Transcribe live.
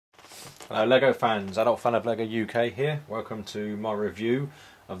Hello LEGO fans, Adult Fan of LEGO UK here. Welcome to my review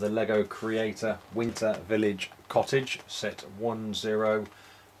of the LEGO Creator Winter Village Cottage set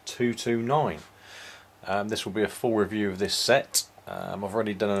 10229. This will be a full review of this set. I've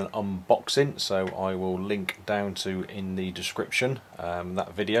already done an unboxing, so I will link down to in the description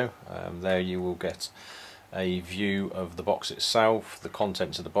that video. There you will get a view of the box itself, the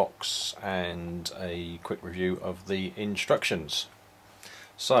contents of the box, and a quick review of the instructions.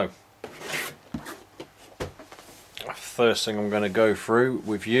 So, first thing I'm going to go through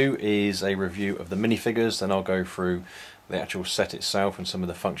with you is a review of the minifigures, then I'll go through the actual set itself and some of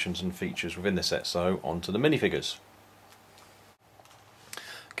the functions and features within the set. So on to the minifigures.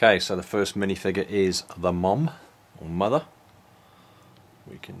 Okay, so the first minifigure is the mom, or mother.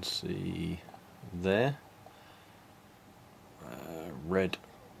 We can see there, red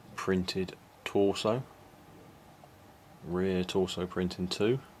printed torso, rear torso printing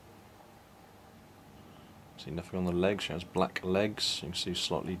too. See nothing on the legs, she has black legs. You can see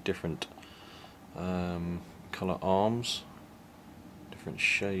slightly different colour arms, different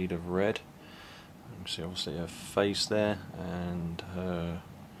shade of red. You can see obviously her face there and her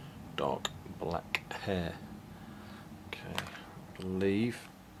dark black hair. Okay, I believe,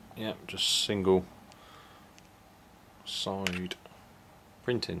 yeah, just single side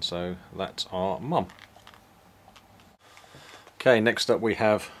printing, so that's our mum. Okay, next up we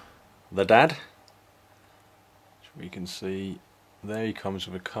have the dad. We can see there he comes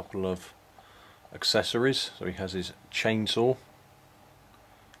with a couple of accessories. So he has his chainsaw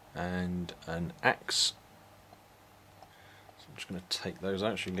and an axe. So I'm just going to take those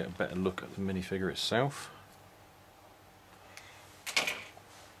out so you can get a better look at the minifigure itself.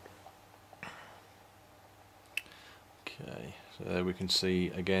 Okay, so there we can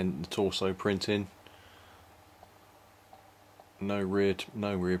see again the torso printing. No rear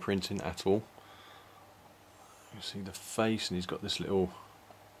printing at all. You see the face, and he's got this little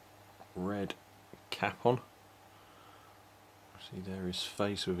red cap on. See there his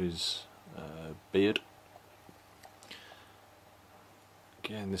face with his beard.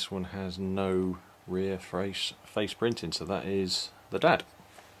 Again, this one has no rear face printing, so that is the dad.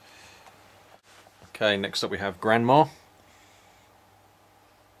 Okay, next up we have Grandma.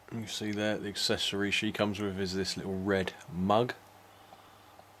 You see there the accessory she comes with is this little red mug.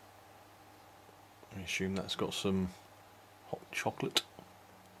 I assume that's got some hot chocolate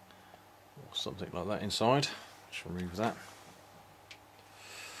or something like that inside. Just remove that.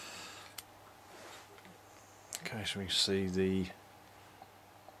 Okay, so we see the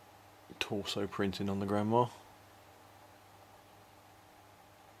torso printing on the grandma.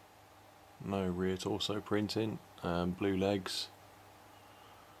 No rear torso printing, blue legs.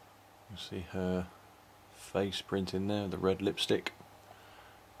 You see her face printing there, the red lipstick,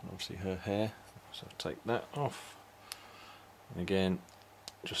 and obviously her hair. So take that off, and again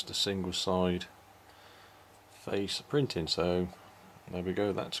just a single side face printing, so there we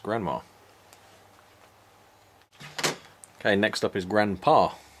go, that's Grandma. Okay, next up is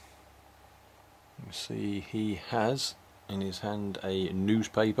Grandpa. You see he has in his hand a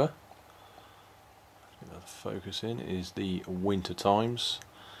newspaper. Get that focus in, it is the Winter Times.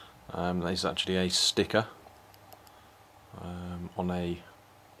 There's actually a sticker on a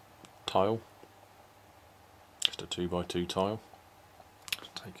tile. Just a 2x2 tile.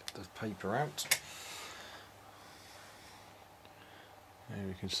 Take the paper out. There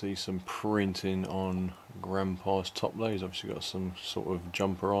we can see some printing on Grandpa's top there. He's obviously got some sort of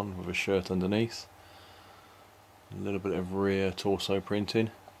jumper on with a shirt underneath. A little bit of rear torso printing.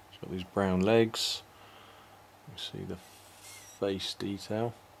 He's got these brown legs. You see the face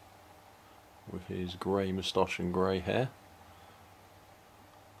detail with his grey moustache and grey hair.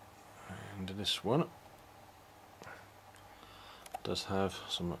 And this one does have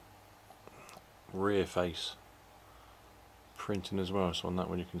some rear face printing as well, so on that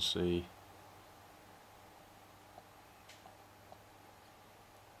one you can see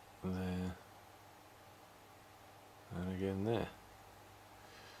there and again there.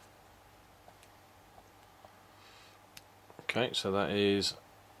 Okay, so that is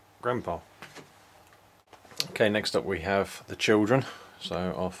Grandpa. Okay, next up we have the children.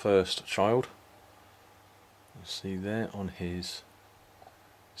 So our first child, you see there on his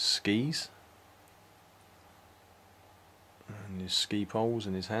skis and his ski poles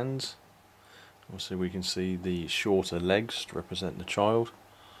in his hands. Also we can see the shorter legs to represent the child.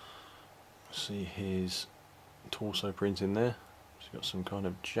 See his torso print in there. He's got some kind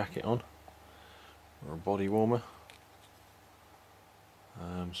of jacket on or a body warmer.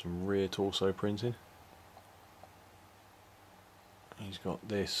 Some rear torso printing. He's got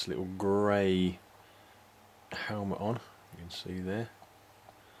this little grey helmet on, you can see there.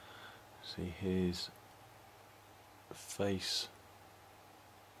 See his face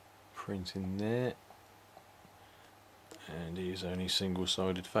print in there, and he is only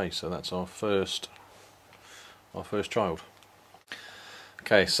single-sided face, so that's our first child.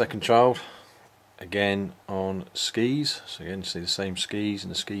 Okay, second child, again on skis. So again you see the same skis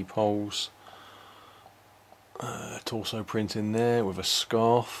and the ski poles. Torso print in there with a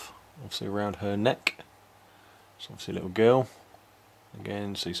scarf obviously around her neck. It's obviously a little girl.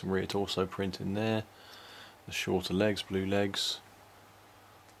 Again, see some rear torso print in there. The shorter legs, blue legs.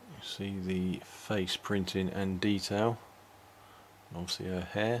 You see the face printing and detail. And obviously her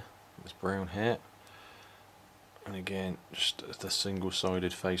hair, this brown hair. And again, just the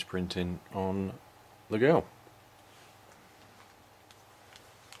single-sided face printing on the girl.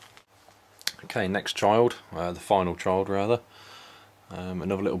 Okay, next child, the final child rather.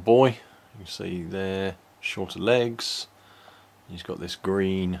 Another little boy. You can see there, shorter legs. He's got this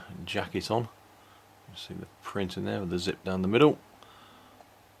green jacket on. You see the print in there with the zip down the middle.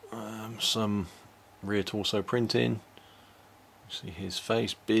 Some rear torso printing. You see his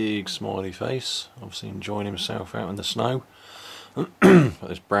face, big smiley face, obviously enjoying himself out in the snow. Got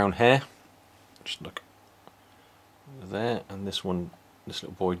this brown hair. Just look there, and this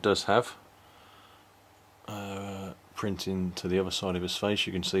little boy does have printing to the other side of his face.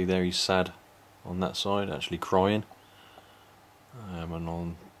 You can see there he's sad on that side, actually crying, and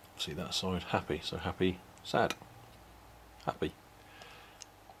on see that side happy. So happy, sad, happy.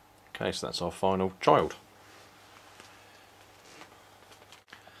 Okay, so that's our final child.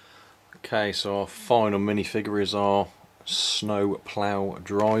 Okay, so our final minifigure is our snowplough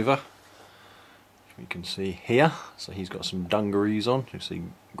driver. You can see here, so he's got some dungarees on. You see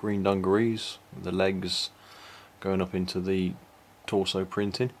green dungarees with the legs going up into the torso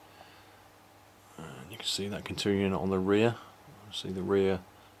printing. And you can see that continuing on the rear. You see the rear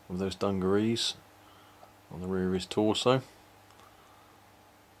of those dungarees on the rear of his torso.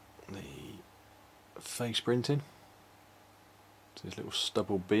 The face printing. It's his little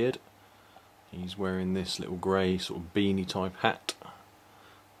stubble beard. He's wearing this little grey sort of beanie type hat.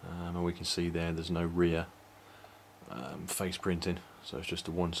 And we can see there's no rear face printing, so it's just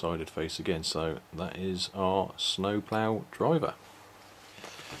a one-sided face again. So that is our snowplough driver.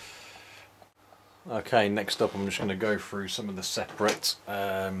 Okay, next up I'm just going to go through some of the separate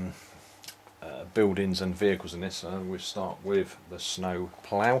buildings and vehicles in this. So we'll start with the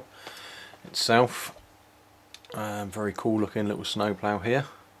snowplough itself. Very cool looking little snowplough here.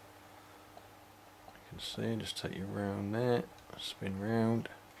 You can see, just take you around there, spin round.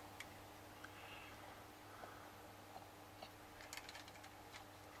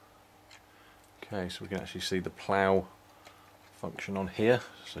 Okay, so we can actually see the plough function on here,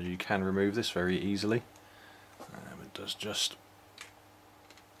 so you can remove this very easily. It does just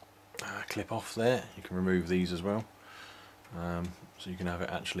clip off there. You can remove these as well, so you can have it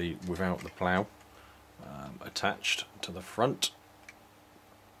actually without the plough attached to the front.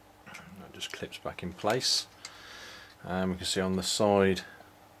 That just clips back in place. We can see on the side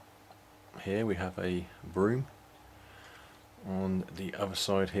here we have a broom. On the other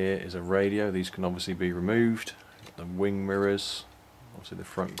side here is a radio. These can obviously be removed. The wing mirrors, obviously the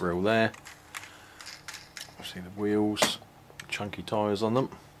front grille there. See the wheels, chunky tyres on them.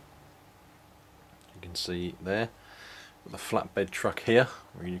 You can see there. Got the flatbed truck here,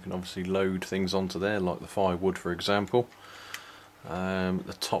 where you can obviously load things onto there, like the firewood for example.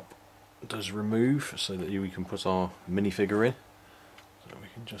 The top does remove so that we can put our minifigure in. So we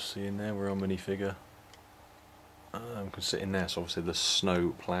can just see in there where our minifigure can sit in there. So obviously the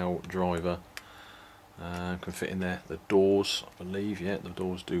snowplough driver can fit in there. The doors, I believe, yeah, the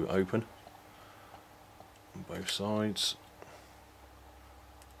doors do open on both sides.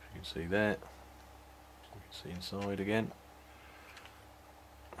 You can see there. You can see inside again.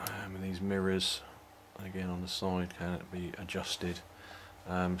 And these mirrors, again on the side, can be adjusted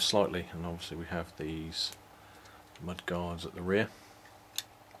slightly. And obviously we have these mud guards at the rear.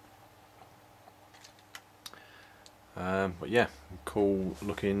 But yeah, cool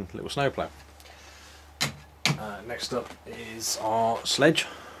looking little snowplough. Next up is our sledge,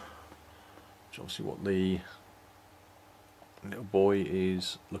 which is obviously what the little boy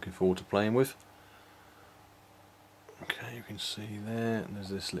is looking forward to playing with. Okay, you can see there, there's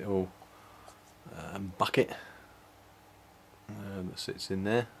this little bucket that sits in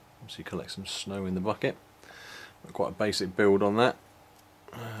there. Obviously collect some snow in the bucket. Quite a basic build on that.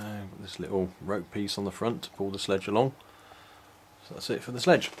 This little rope piece on the front to pull the sledge along. So that's it for the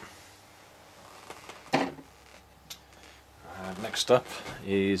sledge. next up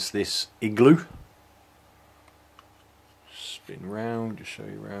is this igloo. Spin round, just show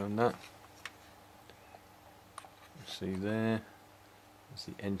you around that. See there, that's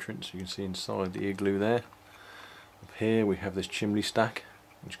the entrance. You can see inside the igloo there. Up here we have this chimney stack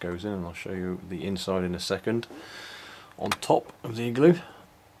which goes in, and I'll show you the inside in a second. On top of the igloo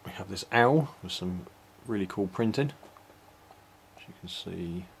we have this owl with some really cool printing, as you can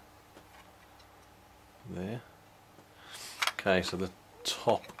see there. Okay, so the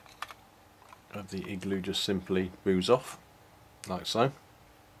top of the igloo just simply moves off like so.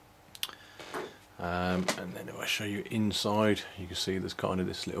 And then if I show you inside, you can see there's kind of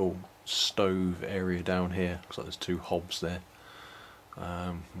this little stove area down here. Looks like there's two hobs there,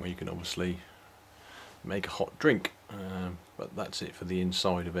 where you can obviously make a hot drink, but that's it for the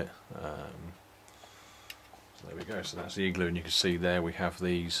inside of it. So there we go, so that's the igloo, and you can see there we have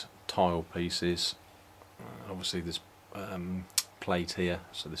these tile pieces. Obviously this plate here,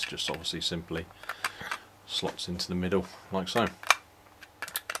 so this just obviously simply slots into the middle like so.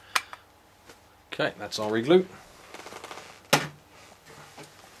 Okay, that's our igloo.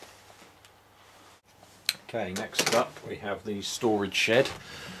 Okay, next up we have the storage shed.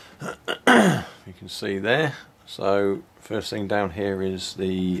 You can see there. So first thing down here is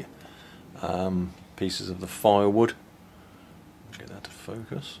the pieces of the firewood. Get that to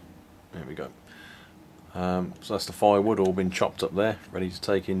focus. There we go. So that's the firewood all been chopped up there, ready to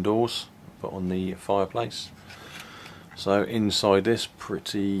take indoors, put on the fireplace. So inside this,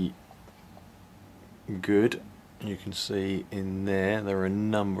 pretty good. You can see in there are a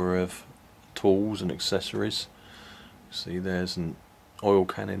number of tools and accessories. See, there's an oil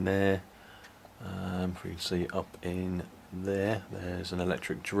can in there. You can see up in there, there's an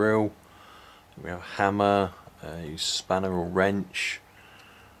electric drill. We have a hammer, a spanner or wrench,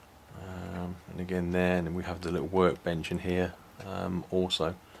 and again there, and then we have the little workbench in here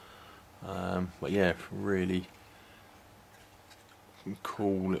also. But yeah, really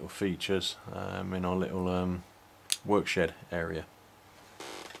cool little features in our little work shed area.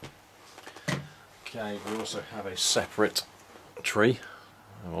 Okay, we also have a separate tree,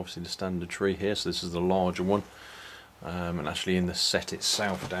 obviously the standard tree here, so this is the larger one, and actually in the set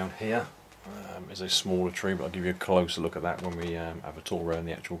itself down here is a smaller tree, but I'll give you a closer look at that when we have a tour around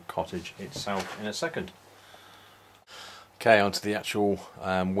the actual cottage itself in a second. Okay, onto the actual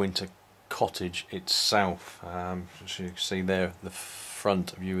winter cottage itself. As you can see there, the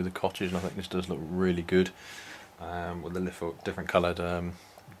front view of the cottage, and I think this does look really good, with the little different coloured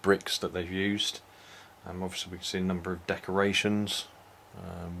bricks that they've used. Obviously we can see a number of decorations,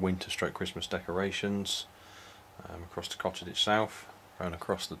 winter stroke Christmas decorations across the cottage itself, and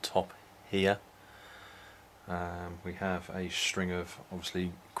across the top here we have a string of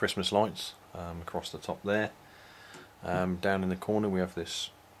obviously Christmas lights across the top there. Down in the corner we have this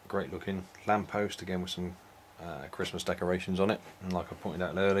great looking lamppost, again with some Christmas decorations on it, and like I pointed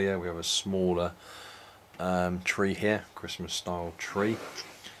out earlier, we have a smaller tree here, Christmas style tree.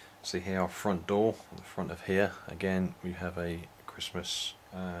 See here our front door, on the front of here, again we have a Christmas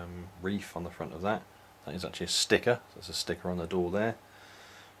wreath on the front of that. That is actually a sticker, so there's a sticker on the door there.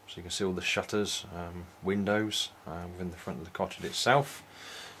 So you can see all the shutters, windows within the front of the cottage itself.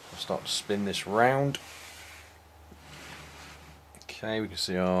 I'll start to spin this round. Okay, we can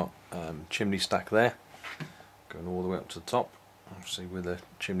see our chimney stack there, going all the way up to the top, obviously with a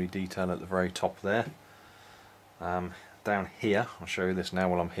chimney detail at the very top there. Down here, I'll show you this now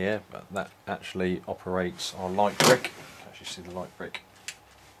while I'm here, but that actually operates our light brick. You can actually see the light brick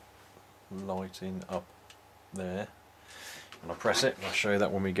lighting up there. And I'll press it, and I'll show you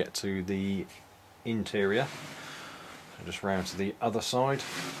that when we get to the interior. So just round to the other side.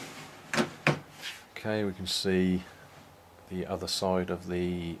 Okay, we can see the other side of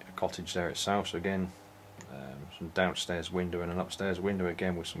the cottage there itself. So again, some downstairs window and an upstairs window,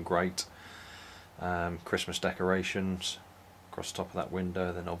 again with some great Christmas decorations across the top of that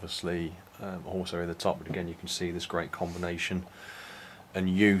window. Then obviously also at the top, but again you can see this great combination and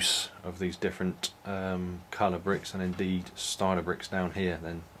use of these different colour bricks and indeed style of bricks down here.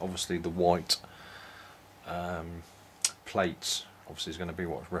 Then obviously the white plates obviously is going to be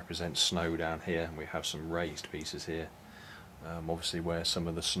what represents snow down here, and we have some raised pieces here, obviously where some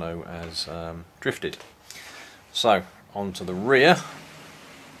of the snow has drifted. So onto the rear.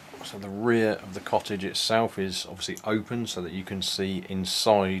 So the rear of the cottage itself is obviously open so that you can see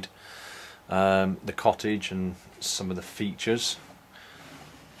inside the cottage and some of the features.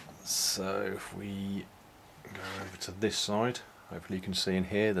 So if we go over to this side, hopefully you can see in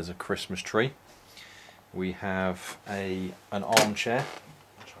here there's a Christmas tree. We have an armchair,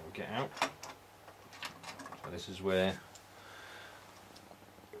 which I will get out. So this is where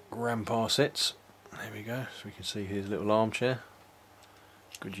Grandpa sits. There we go, so we can see his little armchair.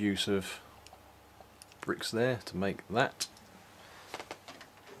 Good use of bricks there to make that.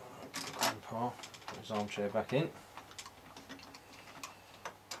 Grandpa put his armchair back in.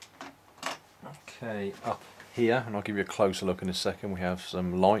 Okay, up here, and I'll give you a closer look in a second, we have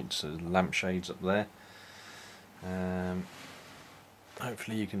some lights, lampshades up there.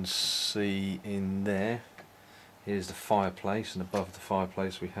 Hopefully you can see in there. Here's the fireplace, and above the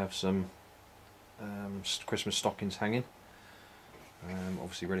fireplace we have some Christmas stockings hanging,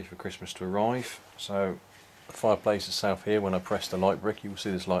 obviously ready for Christmas to arrive. So the fireplace itself here, when I press the light brick you will see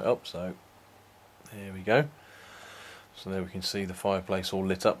this light up, so there we go. So there we can see the fireplace all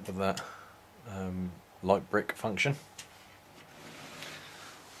lit up with that light brick function.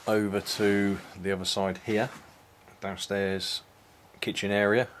 Over to the other side here, downstairs kitchen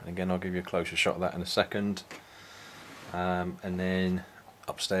area, and again I'll give you a closer shot of that in a second. And then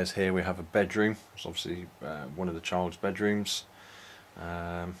upstairs here we have a bedroom. It's obviously one of the child's bedrooms,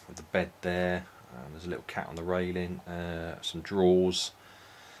 with the bed there. There's a little cat on the railing, some drawers,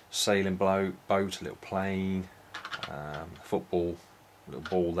 sailing boat, a little plane, football, little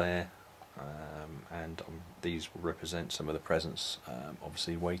ball there, and these will represent some of the presents,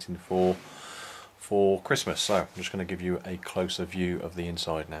 obviously waiting for Christmas. So I'm just going to give you a closer view of the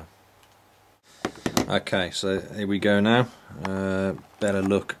inside now. Okay, so here we go now. Better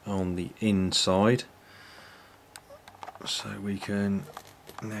look on the inside. So we can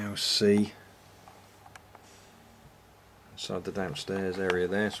now see inside the downstairs area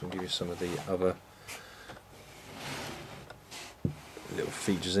there. So I'll give you some of the other little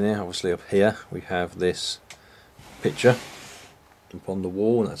features in here. Obviously up here we have this picture up on the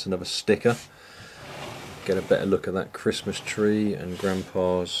wall, and that's another sticker. Get a better look at that Christmas tree and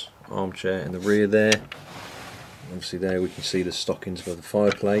Grandpa's armchair in the rear there. Obviously there we can see the stockings above the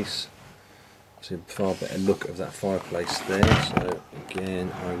fireplace. See a far better look of that fireplace there. So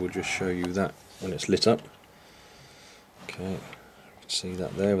again I will just show you that when it's lit up. Okay, you can see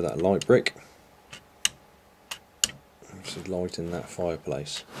that there with that light brick. Obviously lighting that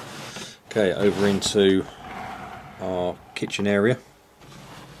fireplace. Okay, over into our kitchen area.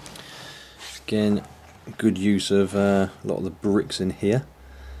 Again, good use of a lot of the bricks in here.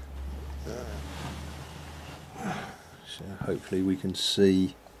 So hopefully we can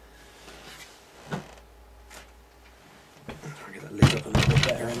see. I'll get that lit up a little bit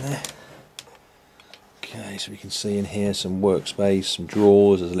better in there. Okay, so we can see in here some workspace, some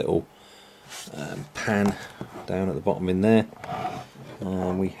drawers. There's a little pan down at the bottom in there.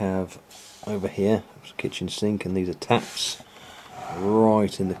 We have over here a kitchen sink, and these are taps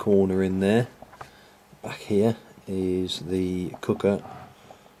right in the corner in there. Back here is the cooker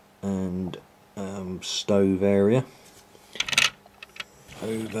and stove area.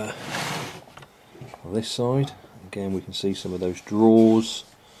 Over on this side again we can see some of those drawers.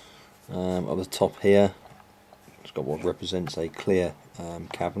 At the top here it's got what represents a clear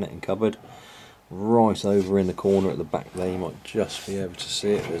cabinet and cupboard. Right over in the corner at the back there, you might just be able to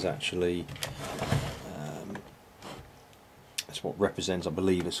see it, there's actually it's what represents, I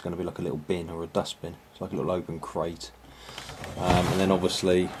believe it's going to be like a little bin or a dustbin. It's like a little open crate. And then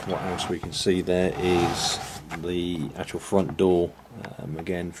obviously what else we can see there is the actual front door,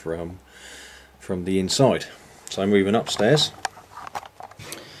 again from the inside. So moving upstairs,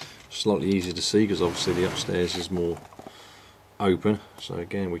 slightly easier to see because obviously the upstairs is more open. So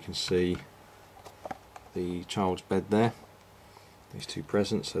again we can see the child's bed there, these two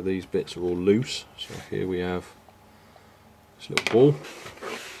presents. So these bits are all loose. So here we have this little ball.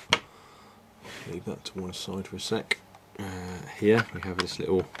 Leave that to one side for a sec. Here we have this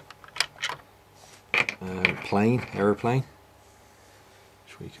little aeroplane,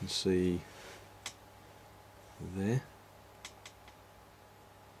 which we can see there.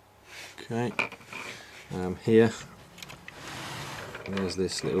 Okay, here there's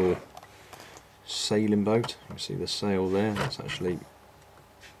this little sailing boat. You can see the sail there, that's actually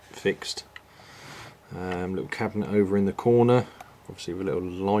fixed. Little cabinet over in the corner, obviously with a little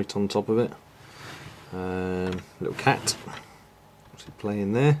light on top of it. Little cat obviously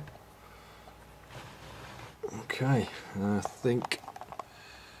playing there. Okay, I think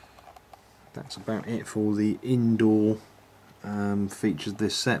that's about it for the indoor features of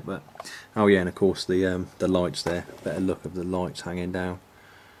this set. But oh yeah, and of course the lights there, better look of the lights hanging down.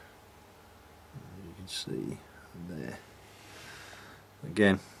 You can see there.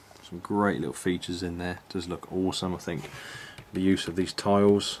 Again, some great little features in there. Does look awesome. I think the use of these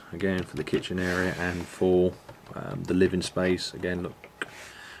tiles again for the kitchen area and for the living space again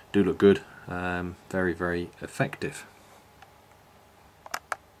do look good. Very, very effective.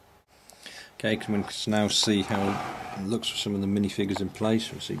 Okay, we can now see how it looks for some of the minifigures in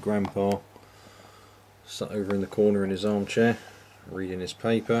place. We see Grandpa sat over in the corner in his armchair reading his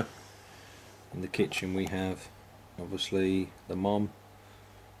paper. In the kitchen we have obviously the mom.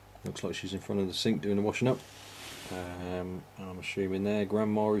 Looks like she's in front of the sink doing the washing up. I'm assuming there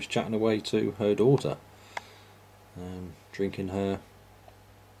Grandma is chatting away to her daughter, drinking her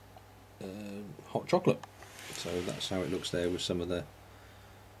hot chocolate. So that's how it looks there with some of the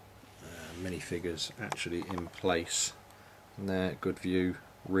minifigures actually in place. And there, good view,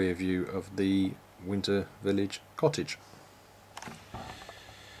 rear view of the Winter Village Cottage.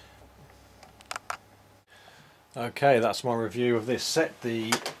 Okay, that's my review of this set,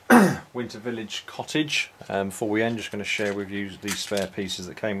 the Winter Village Cottage. Before we end, just going to share with you these spare pieces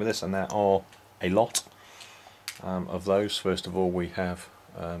that came with this, and there are a lot of those. First of all, we have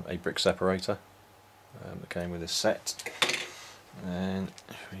a brick separator that came with this set, and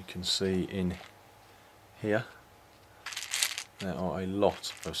you can see in here there are a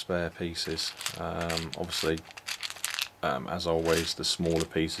lot of spare pieces. Obviously, as always, the smaller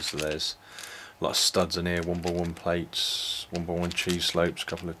pieces, so there's a lot of studs in here, 1x1 plates, 1x1 cheese slopes, a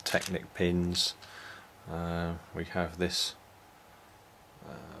couple of Technic pins. We have this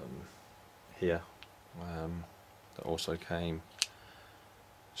here that also came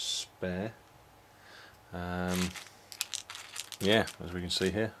spare. Yeah, as we can see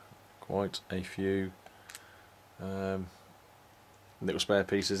here, quite a few little spare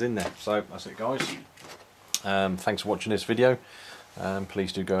pieces in there. So that's it, guys. Thanks for watching this video.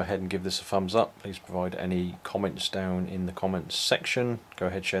 Please do go ahead and give this a thumbs up. Please provide any comments down in the comments section. Go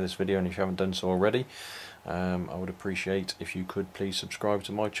ahead, share this video, and if you haven't done so already, I would appreciate if you could please subscribe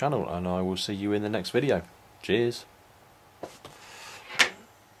to my channel, and I will see you in the next video. Cheers.